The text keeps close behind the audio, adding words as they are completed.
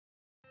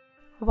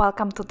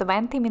Welcome to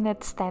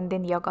 20-minute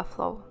standing yoga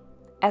flow.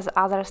 As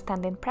other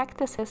standing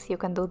practices, you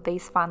can do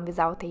this one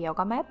without a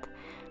yoga mat.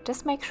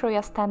 Just make sure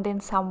you're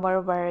standing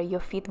somewhere where your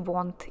feet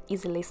won't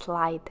easily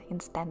slide in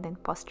standing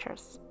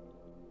postures.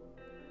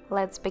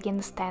 Let's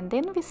begin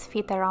standing with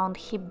feet around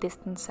hip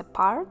distance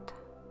apart,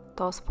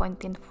 toes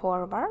pointing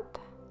forward.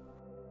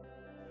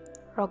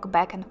 Rock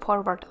back and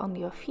forward on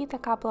your feet a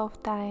couple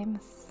of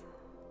times.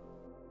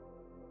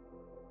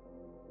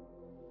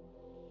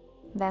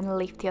 Then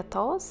lift your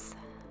toes.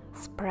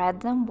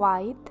 Spread them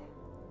wide,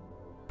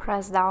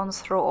 press down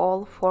through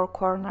all four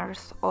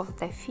corners of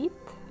the feet,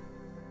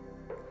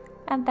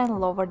 and then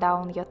lower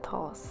down your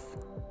toes.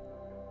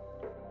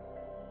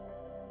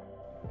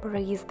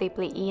 Breathe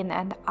deeply in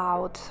and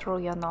out through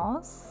your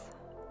nose.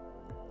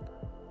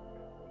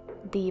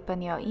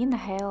 Deepen your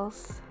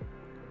inhales,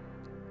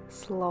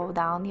 slow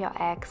down your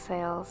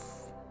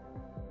exhales,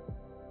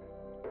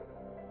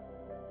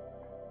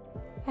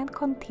 and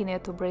continue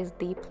to breathe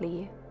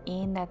deeply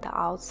in and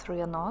out through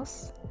your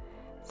nose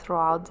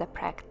throughout the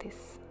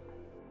practice.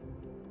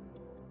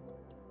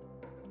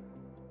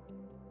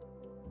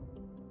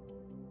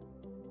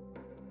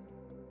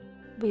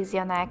 With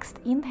your next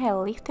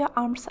inhale, lift your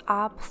arms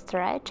up,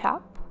 stretch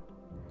up.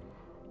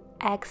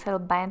 Exhale,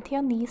 bend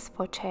your knees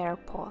for chair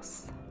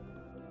pose.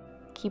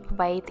 Keep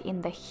weight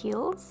in the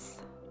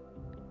heels.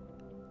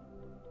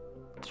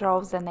 Draw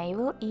the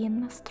navel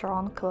in,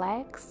 strong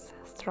legs,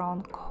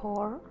 strong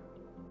core.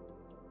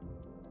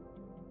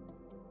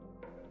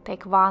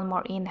 Take one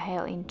more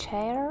inhale in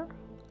chair.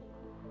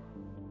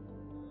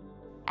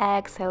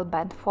 Exhale,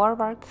 bend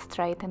forward,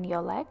 straighten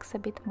your legs a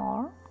bit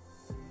more.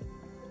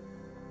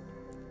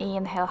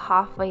 Inhale,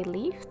 halfway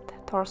lift,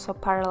 torso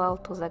parallel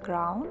to the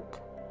ground.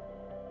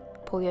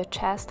 Pull your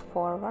chest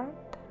forward.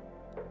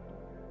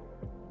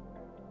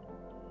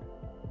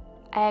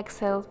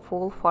 Exhale,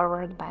 full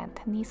forward bend,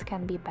 knees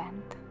can be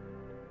bent.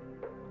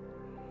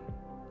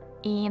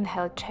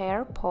 Inhale,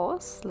 chair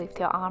pose, lift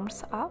your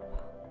arms up.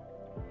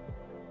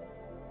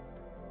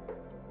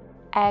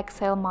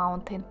 Exhale,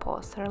 mountain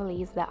pose,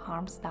 release the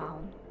arms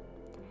down.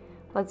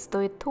 Let's do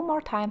it 2 more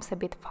times a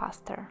bit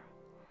faster.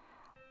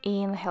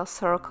 Inhale,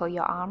 circle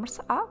your arms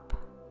up.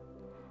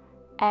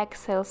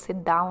 Exhale,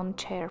 sit down,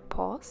 chair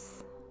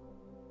pose.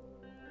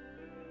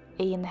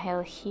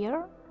 Inhale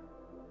here.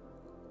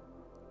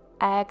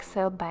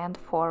 Exhale, bend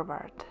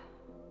forward.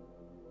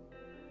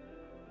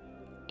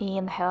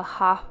 Inhale,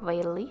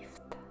 halfway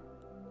lift.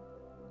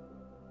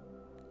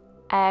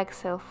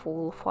 Exhale,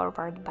 full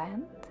forward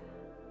bend.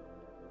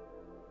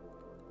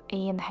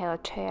 Inhale,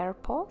 chair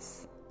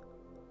pose.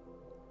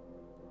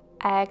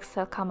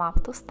 Exhale, come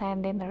up to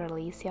standing,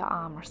 release your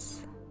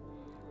arms.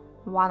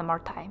 1 more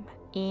time.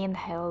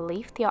 Inhale,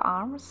 lift your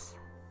arms.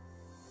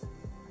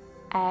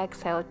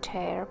 Exhale,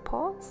 chair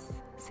pose.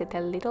 Sit a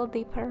little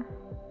deeper.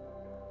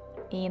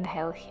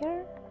 Inhale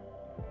here.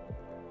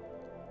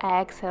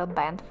 Exhale,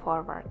 bend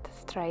forward,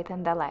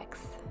 straighten the legs.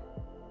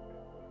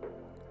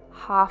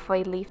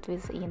 Halfway lift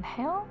with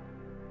inhale.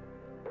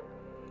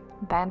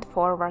 Bend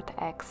forward,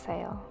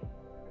 exhale.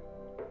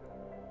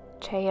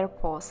 Chair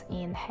pose,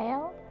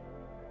 inhale.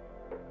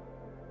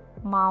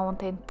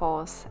 Mountain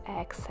pose,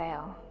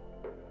 exhale.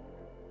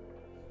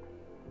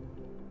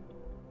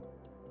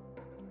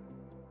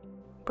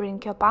 Bring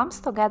your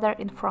palms together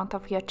in front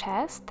of your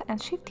chest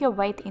and shift your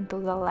weight into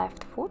the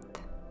left foot.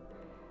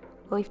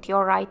 Lift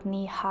your right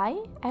knee high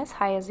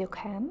as you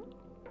can,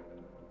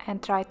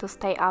 and try to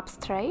stay up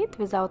straight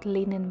without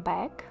leaning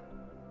back.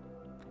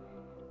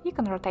 You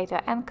can rotate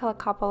your ankle a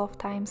couple of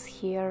times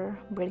here,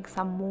 bring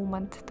some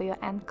movement to your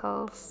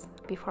ankles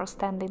before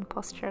standing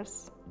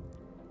postures.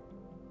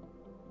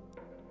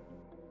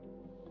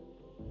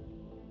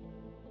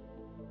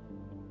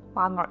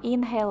 One more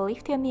inhale,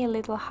 lift your knee a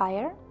little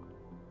higher.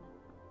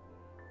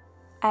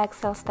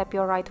 Exhale, step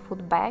your right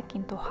foot back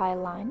into high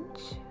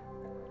lunge.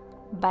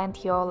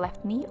 Bend your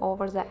left knee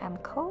over the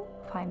ankle,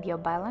 find your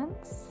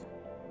balance.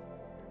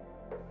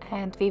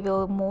 And we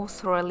will move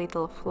through a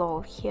little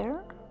flow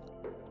here.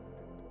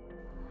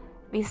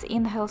 With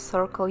inhale,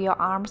 circle your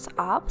arms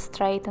up,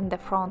 straighten the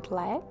front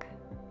leg.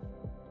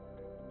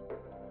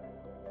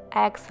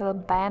 Exhale,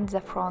 bend the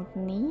front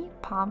knee,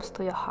 palms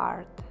to your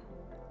heart.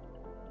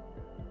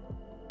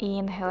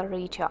 Inhale,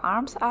 reach your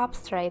arms up,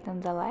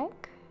 straighten the leg.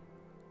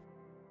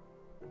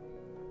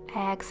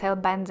 Exhale,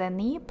 bend the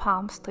knee,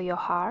 palms to your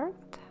heart.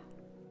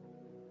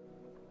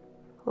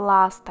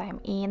 Last time,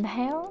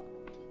 inhale.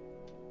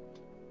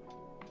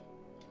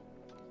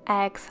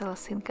 Exhale,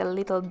 sink a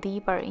little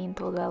deeper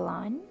into the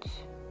lunge.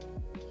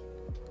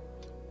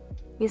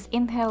 With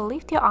inhale,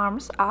 lift your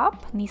arms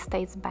up, knee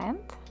stays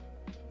bent.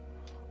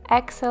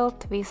 Exhale,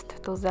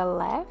 twist to the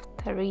left,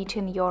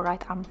 reaching your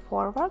right arm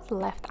forward,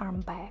 left arm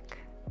back.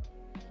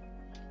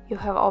 You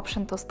have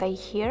option to stay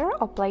here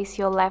or place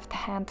your left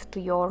hand to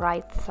your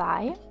right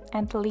thigh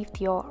and lift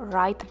your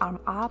right arm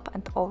up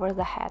and over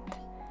the head.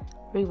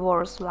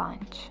 Reverse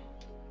lunge.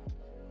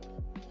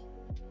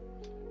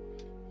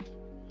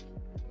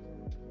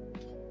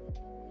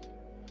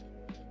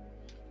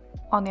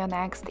 On your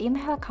next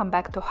inhale, come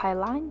back to high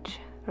lunge,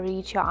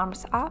 reach your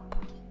arms up,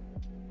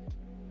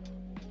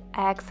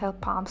 Exhale,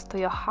 palms to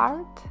your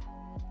heart.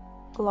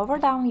 Lower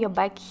down your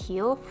back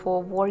heel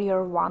for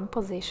warrior one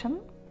position.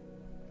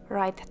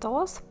 Right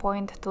toes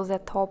point to the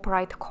top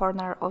right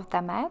corner of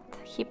the mat,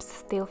 hips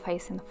still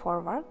facing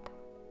forward.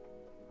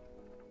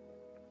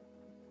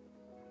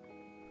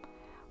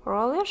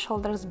 Roll your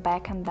shoulders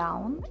back and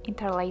down,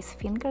 interlace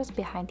fingers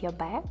behind your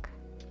back.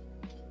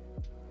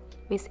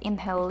 With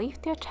inhale,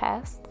 lift your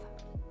chest.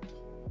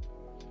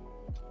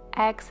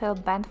 Exhale,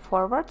 bend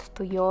forward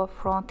to your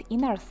front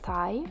inner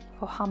thigh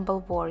for humble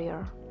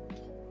warrior.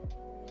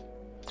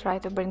 Try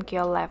to bring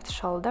your left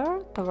shoulder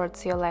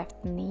towards your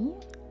left knee.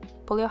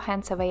 Pull your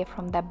hands away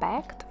from the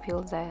back to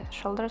feel the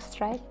shoulder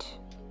stretch.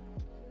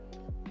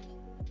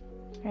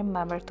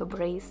 Remember to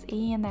breathe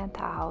in and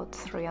out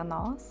through your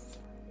nose.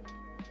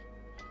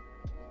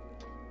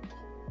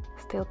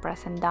 Still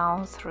pressing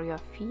down through your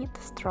feet,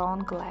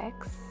 strong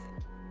legs.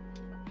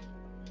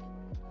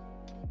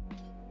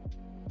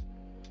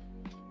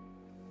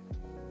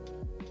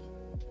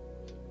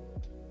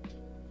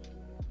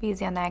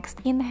 With your next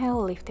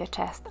inhale, lift your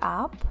chest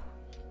up.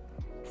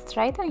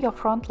 Straighten your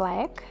front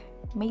leg.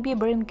 Maybe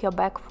bring your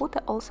back foot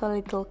also a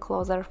little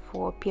closer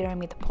for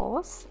pyramid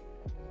pose.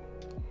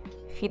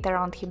 Feet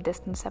around hip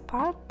distance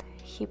apart,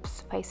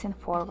 hips facing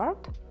forward.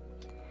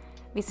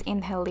 With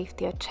inhale, lift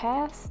your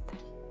chest.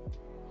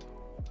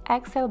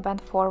 Exhale,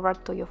 bend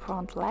forward to your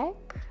front leg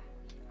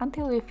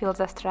until you feel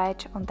the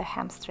stretch on the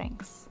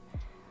hamstrings,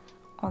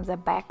 on the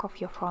back of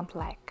your front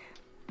leg.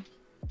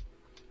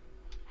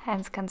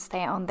 Hands can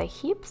stay on the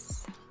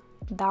hips,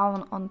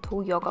 down on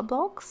two yoga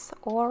blocks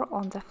or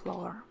on the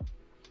floor.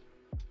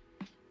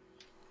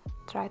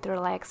 Try to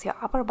relax your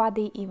upper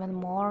body even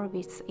more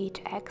with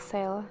each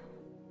exhale,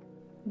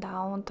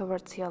 down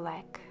towards your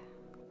leg.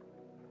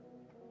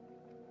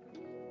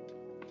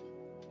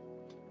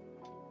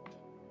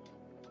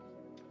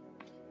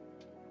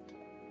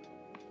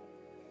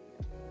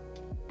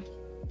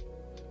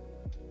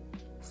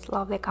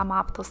 Slowly come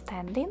up to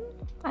standing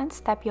and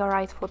step your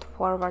right foot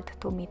forward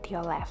to meet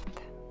your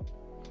left.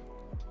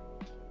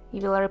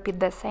 You will repeat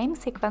the same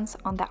sequence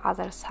on the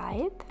other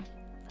side,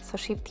 so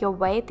shift your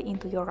weight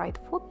into your right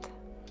foot,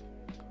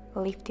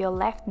 lift your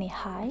left knee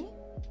high,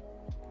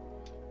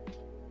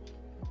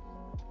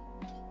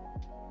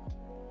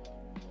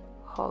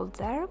 hold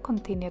there,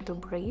 continue to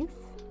breathe.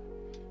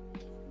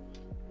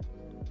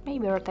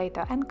 Maybe rotate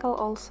your ankle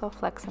also,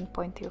 flex and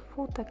point your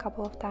foot a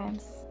couple of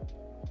times.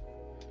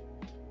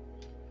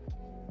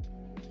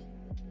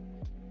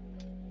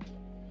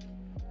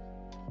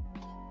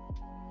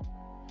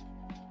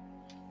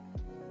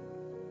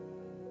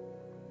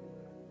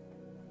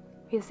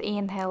 With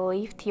inhale,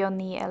 lift your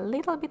knee a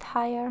little bit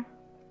higher.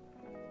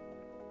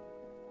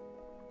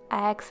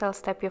 Exhale,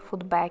 step your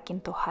foot back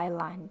into high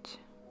lunge.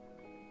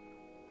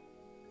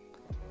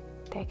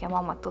 Take a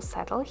moment to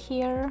settle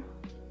here.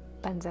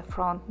 Bend the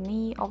front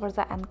knee over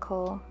the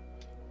ankle.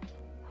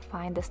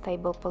 Find a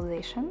stable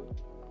position.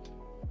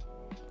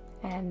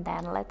 And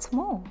then let's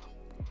move.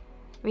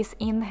 With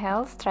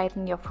inhale,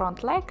 straighten your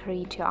front leg,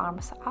 reach your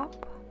arms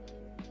up.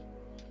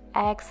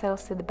 Exhale,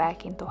 sit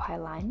back into high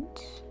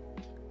lunge.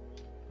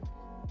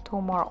 Two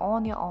more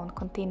on your own,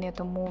 continue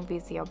to move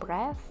with your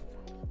breath.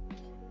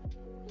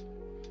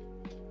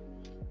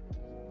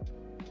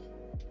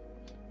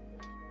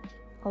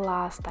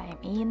 Last time,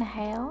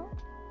 inhale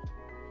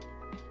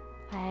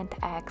and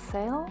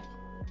exhale.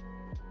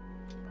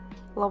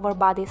 Lower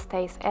body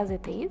stays as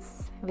it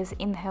is. With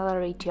inhale,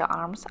 reach your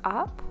arms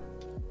up.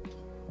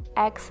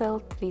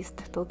 Exhale, twist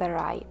to the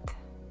right.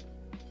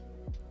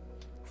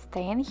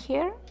 Stay in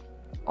here.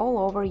 All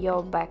over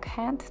your back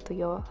hand to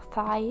your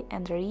thigh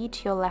and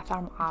reach your left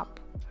arm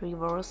up,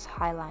 reverse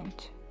high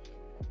lunge.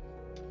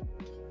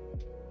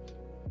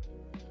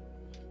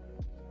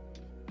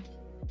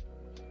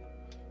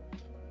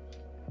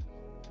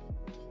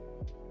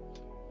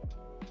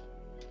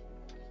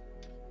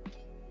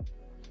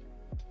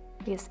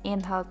 With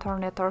inhale,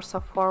 turn your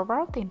torso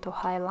forward into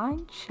high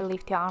lunge,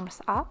 lift your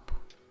arms up.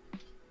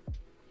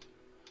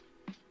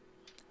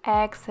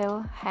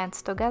 Exhale,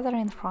 hands together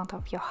in front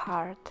of your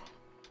heart.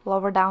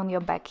 Lower down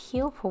your back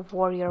heel for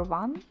warrior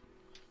one.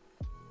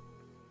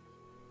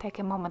 Take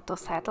a moment to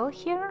settle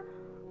here.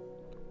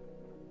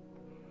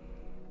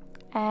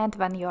 And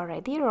when you're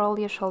ready, roll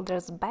your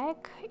shoulders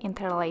back,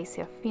 interlace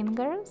your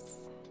fingers.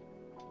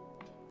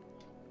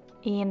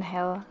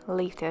 Inhale,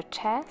 lift your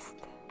chest.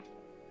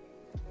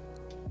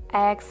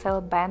 Exhale,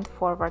 bend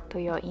forward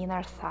to your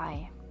inner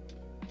thigh.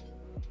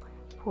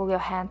 Pull your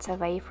hands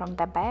away from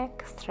the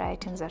back,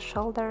 straighten the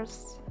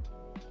shoulders.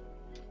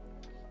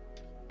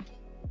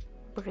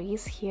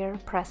 Breathe here,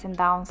 pressing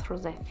down through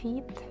the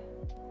feet.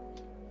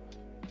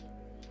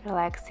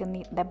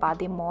 Relaxing the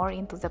body more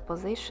into the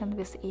position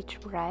with each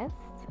breath.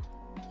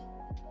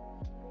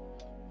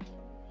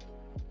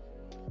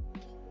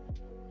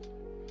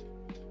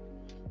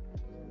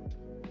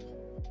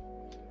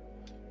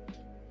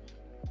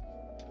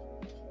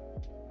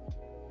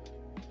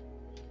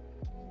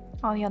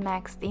 On your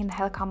next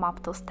inhale, come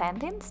up to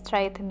standing,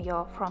 straighten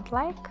your front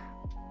leg.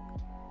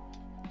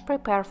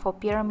 Prepare for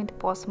pyramid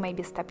pose,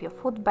 maybe step your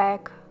foot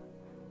back,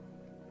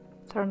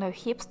 Turn your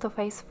hips to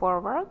face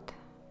forward.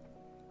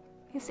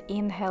 This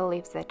inhale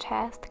lifts the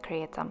chest,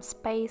 create some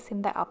space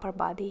in the upper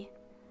body.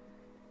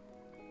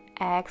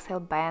 Exhale,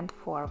 bend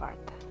forward.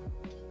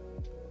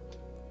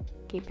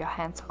 Keep your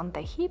hands on the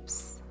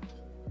hips,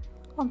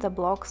 on the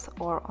blocks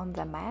or on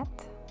the mat.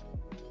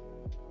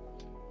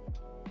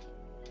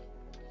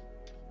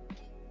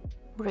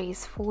 Breathe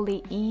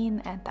fully in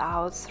and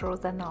out through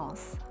the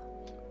nose.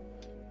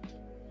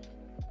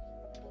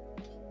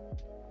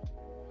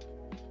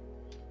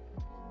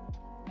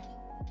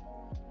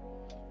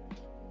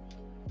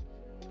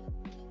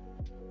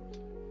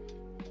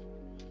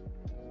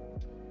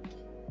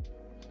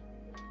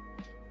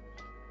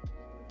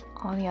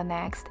 On your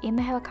next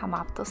inhale, come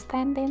up to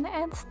standing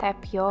and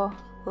step your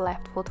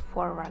left foot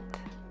forward.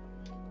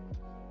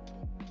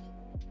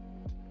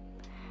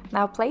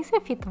 Now place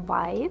your feet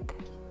wide,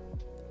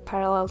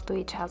 parallel to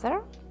each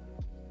other.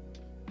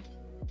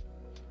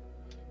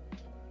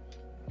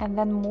 And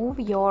then move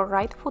your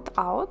right foot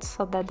out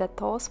so that the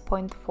toes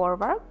point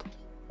forward,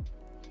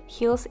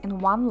 heels in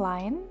one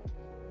line.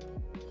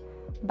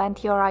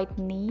 Bend your right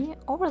knee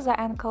over the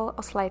ankle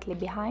or slightly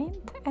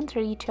behind and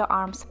reach your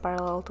arms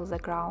parallel to the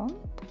ground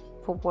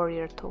for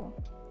Warrior 2.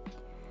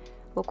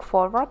 Look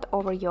forward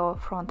over your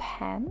front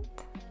hand,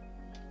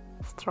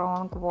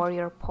 strong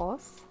warrior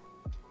pose.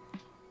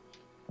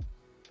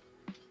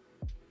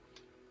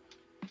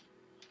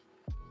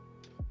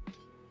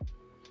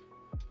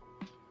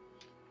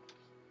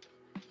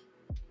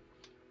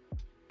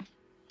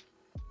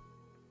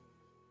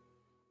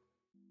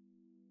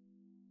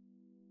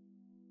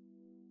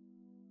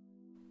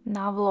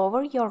 Now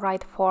lower your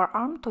right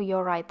forearm to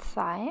your right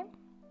thigh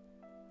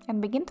and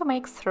begin to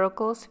make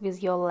circles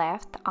with your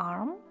left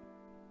arm.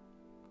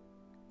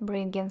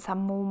 Bring in some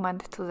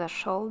movement to the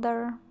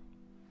shoulder.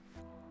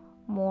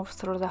 Move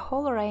through the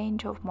whole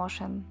range of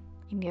motion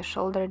in your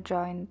shoulder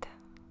joint,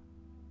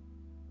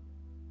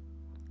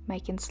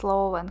 making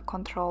slow and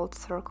controlled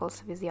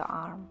circles with your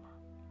arm.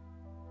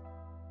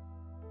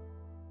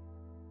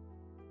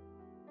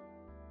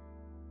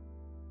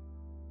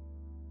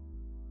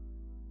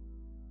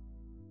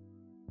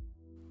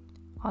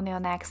 On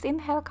your next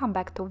inhale, come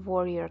back to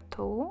Warrior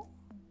 2.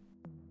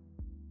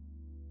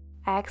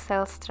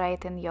 Exhale,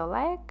 straighten your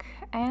leg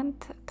and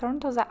turn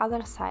to the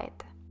other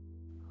side.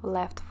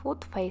 Left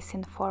foot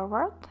facing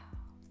forward.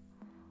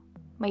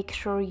 Make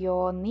sure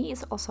your knee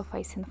is also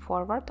facing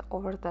forward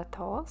over the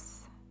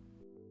toes.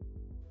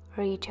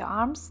 Reach your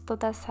arms to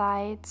the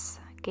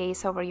sides,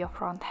 gaze over your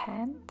front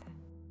hand.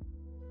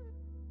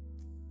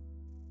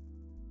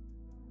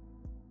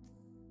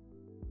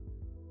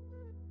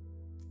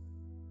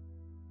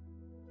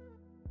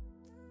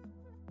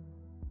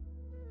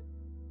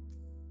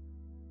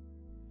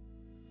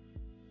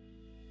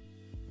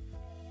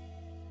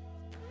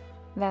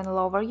 Then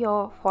lower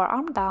your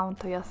forearm down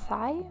to your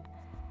thigh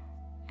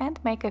and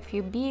make a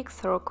few big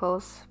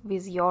circles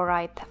with your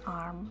right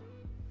arm.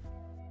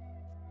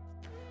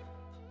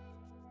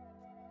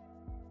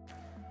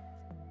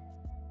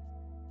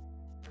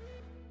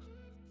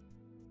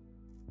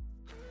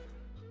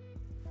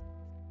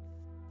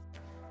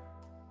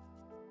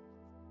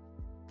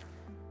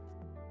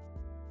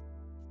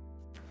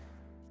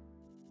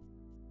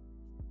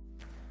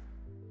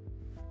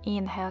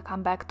 Inhale,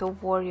 come back to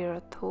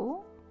Warrior 2.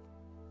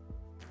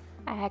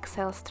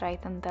 Exhale,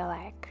 straighten the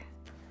leg.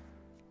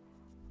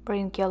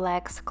 Bring your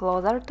legs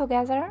closer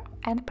together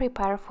and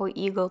prepare for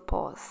eagle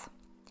pose.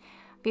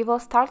 We will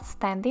start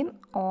standing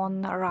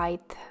on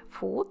right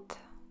foot.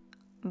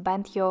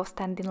 Bend your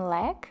standing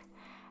leg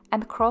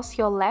and cross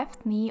your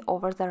left knee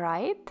over the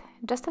right.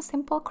 Just a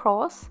simple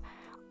cross,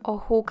 or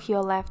hook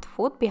your left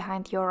foot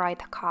behind your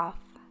right calf.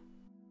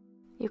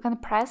 You can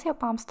press your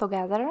palms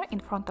together in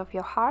front of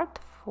your heart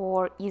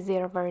for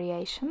easier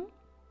variation.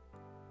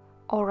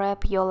 Or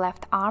wrap your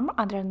left arm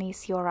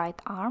underneath your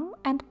right arm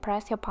and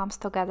press your palms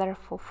together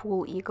for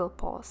full eagle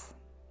pose.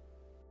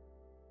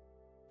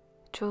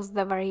 Choose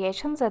the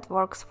variation that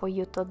works for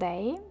you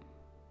today.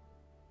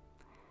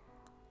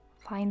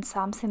 Find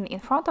something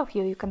in front of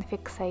you can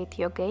fixate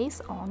your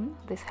gaze on.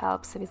 This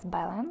helps with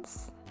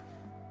balance.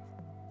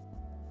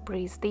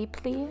 Breathe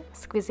deeply,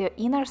 squeeze your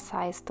inner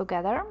thighs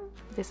together.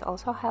 This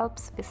also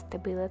helps with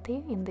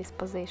stability in this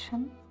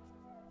position.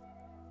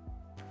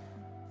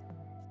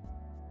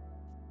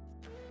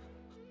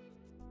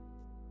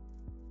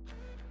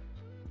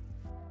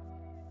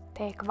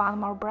 Take one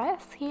more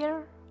breath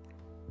here.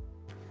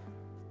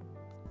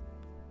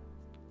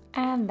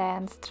 And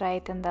then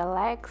straighten the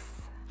legs.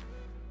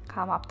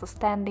 Come up to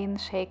standing,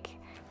 shake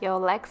your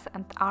legs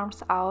and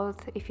arms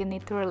out if you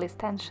need to release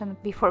tension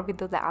before we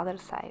do the other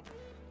side.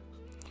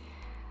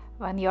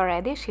 When you're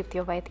ready, shift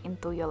your weight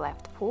into your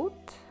left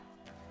foot.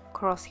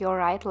 Cross your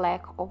right leg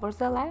over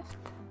the left.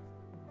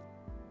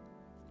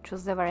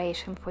 Choose the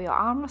variation for your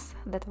arms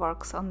that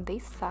works on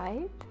this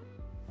side.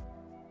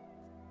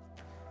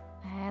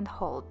 And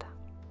hold.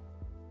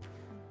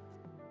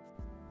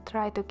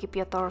 Try to keep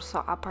your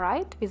torso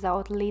upright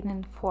without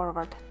leaning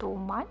forward too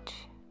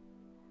much.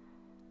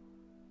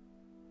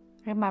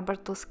 Remember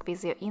to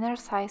squeeze your inner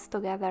thighs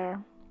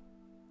together.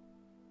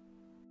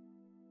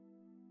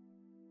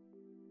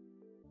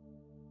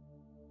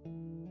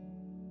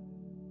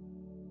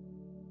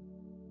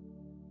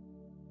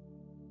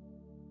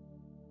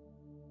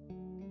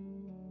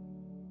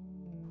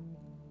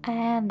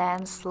 And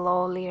then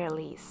slowly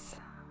release.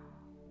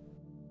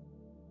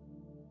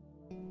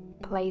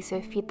 Place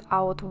your feet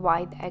out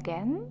wide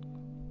again,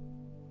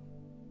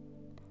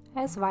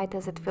 as wide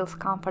as it feels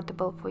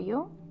comfortable for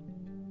you.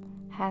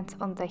 Hands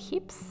on the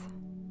hips.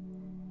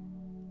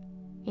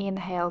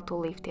 Inhale to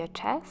lift your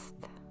chest.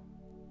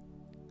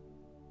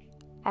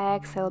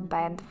 Exhale,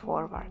 bend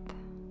forward.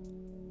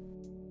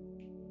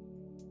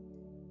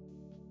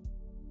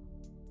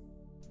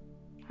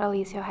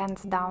 Release your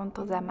hands down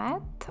to the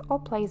mat or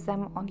place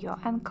them on your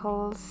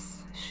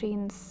ankles,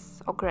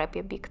 shins, or grab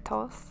your big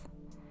toes.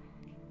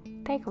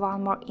 Take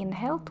one more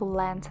inhale to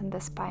lengthen the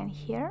spine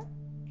here.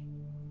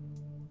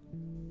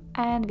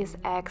 And with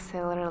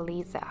exhale,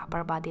 release the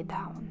upper body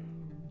down.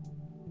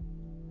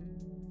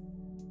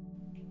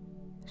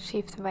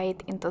 Shift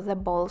weight into the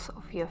balls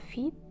of your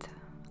feet.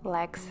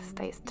 Legs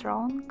stay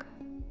strong.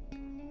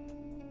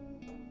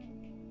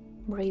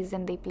 Breathe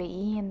in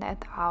deeply in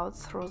and out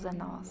through the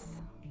nose.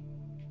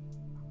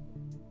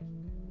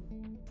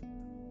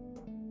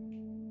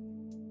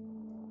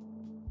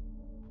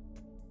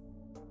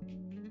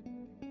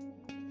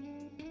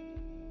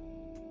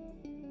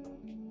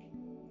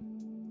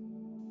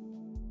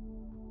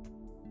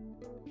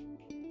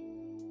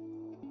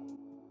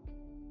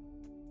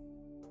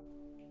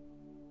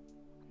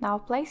 Now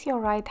place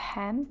your right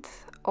hand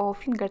or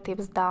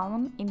fingertips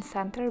down in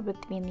center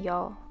between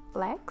your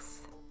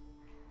legs,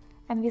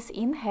 and with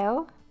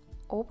inhale,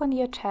 open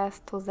your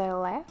chest to the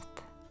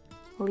left,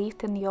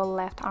 lifting your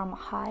left arm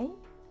high,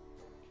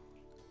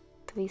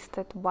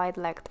 twisted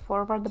wide-legged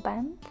forward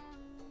bend.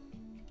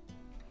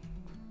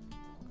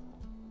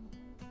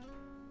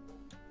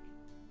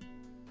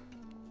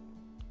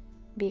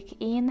 Big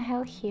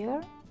inhale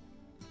here.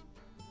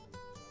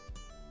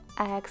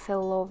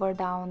 Exhale, lower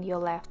down your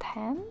left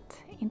hand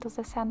into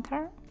the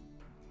center.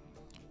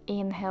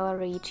 Inhale,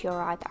 reach your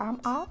right arm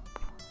up,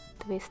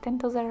 twisting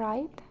to the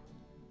right.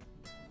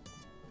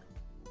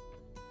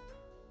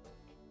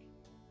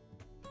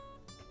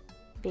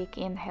 Big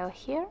inhale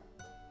here.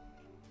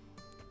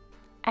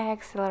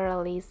 Exhale,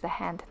 release the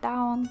hand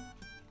down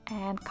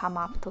and come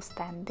up to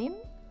standing.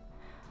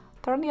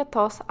 Turn your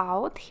toes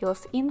out,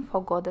 heels in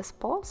for goddess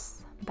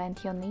pose. Bend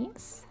your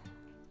knees.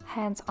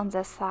 Hands on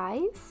the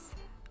sides.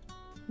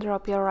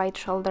 Drop your right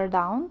shoulder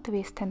down,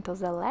 twisting to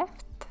the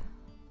left.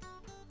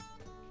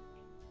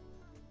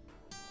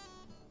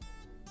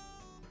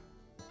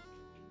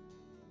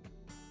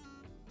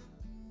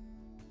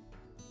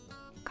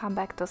 Come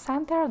back to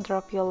center,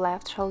 drop your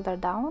left shoulder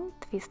down,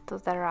 twist to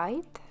the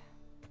right.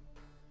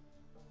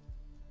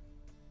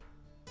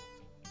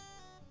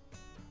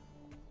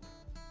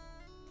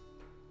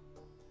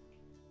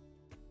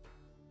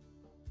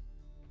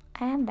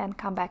 And then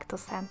come back to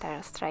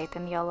center,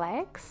 straighten your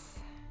legs.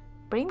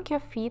 Bring your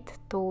feet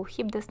to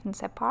hip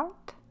distance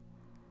apart,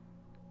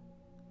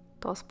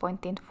 toes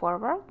pointing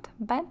forward.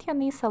 Bend your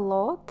knees a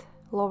lot,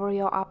 lower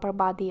your upper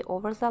body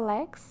over the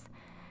legs,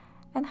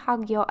 and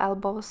hug your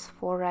elbows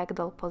for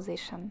ragdoll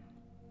position.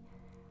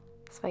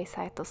 Sway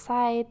side to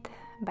side,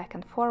 back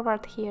and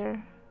forward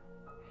here,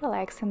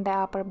 relaxing the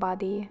upper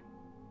body.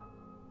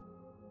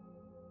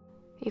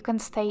 You can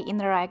stay in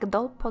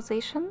ragdoll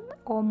position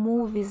or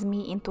move with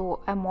me into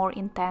a more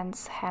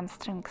intense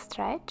hamstring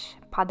stretch,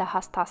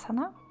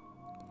 Padahastasana.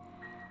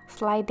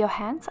 Slide your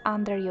hands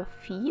under your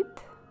feet,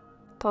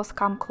 toes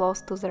come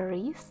close to the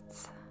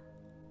wrists.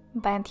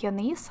 Bend your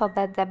knees so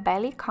that the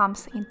belly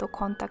comes into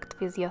contact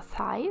with your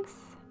thighs.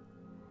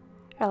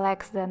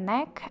 Relax the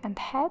neck and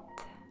head,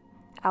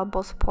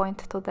 elbows point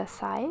to the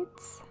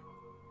sides.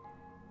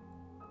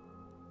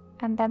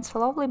 And then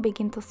slowly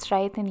begin to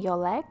straighten your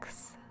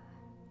legs,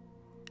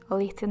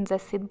 lifting the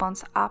sit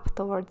bones up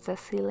towards the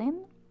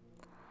ceiling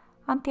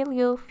until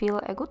you feel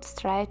a good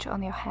stretch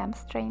on your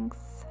hamstrings,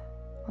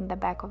 on the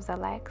back of the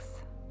legs.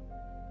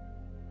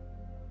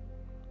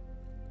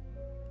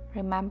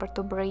 Remember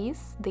to breathe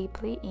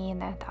deeply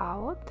in and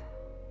out,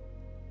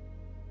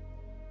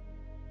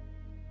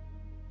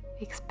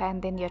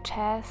 expanding your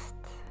chest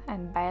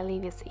and belly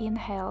with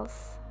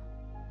inhales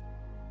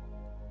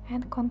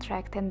and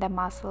contracting the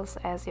muscles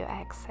as you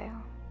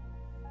exhale.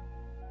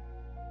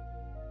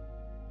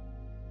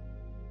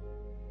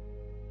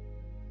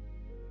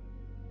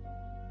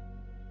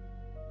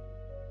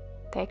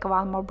 Take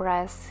one more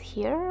breath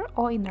here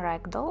or in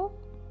ragdoll.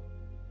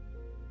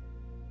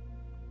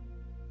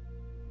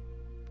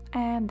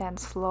 And then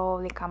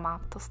slowly come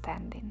up to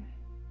standing.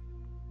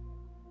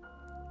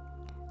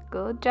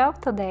 Good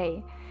job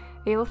today!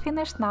 We will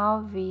finish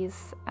now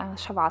with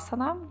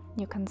Shavasana.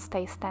 You can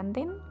stay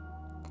standing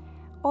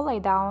or lay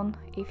down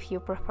if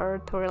you prefer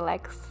to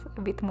relax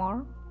a bit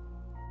more.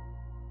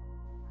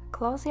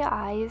 Close your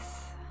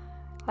eyes,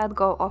 let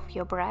go of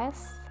your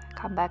breath,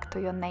 come back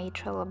to your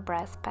natural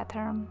breath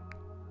pattern.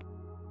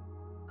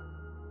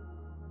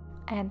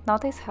 And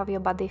notice how your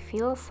body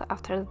feels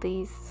after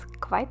this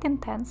quite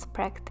intense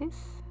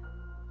practice.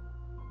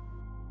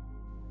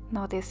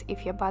 Notice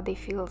if your body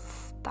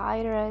feels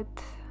tired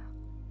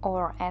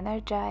or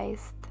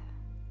energized.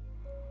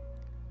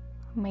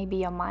 Maybe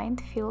your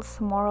mind feels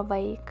more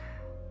awake.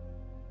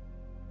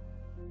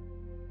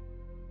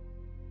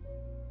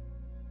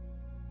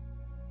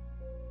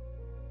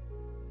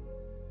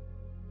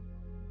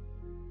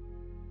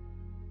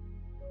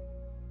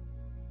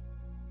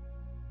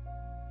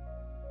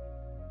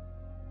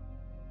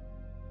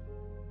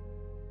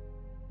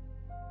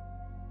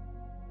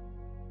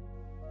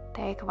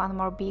 Take one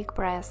more big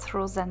breath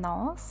through the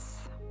nose.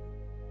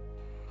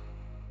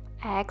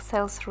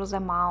 Exhale through the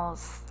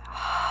mouth.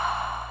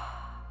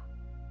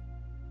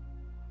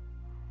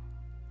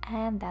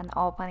 And then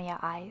open your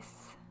eyes.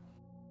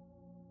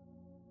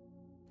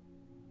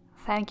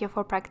 Thank you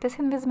for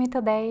practicing with me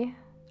today.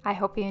 I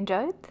hope you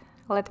enjoyed.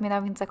 Let me know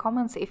in the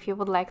comments if you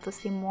would like to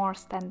see more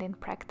standing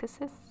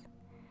practices.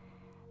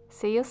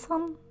 See you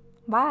soon.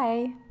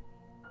 Bye!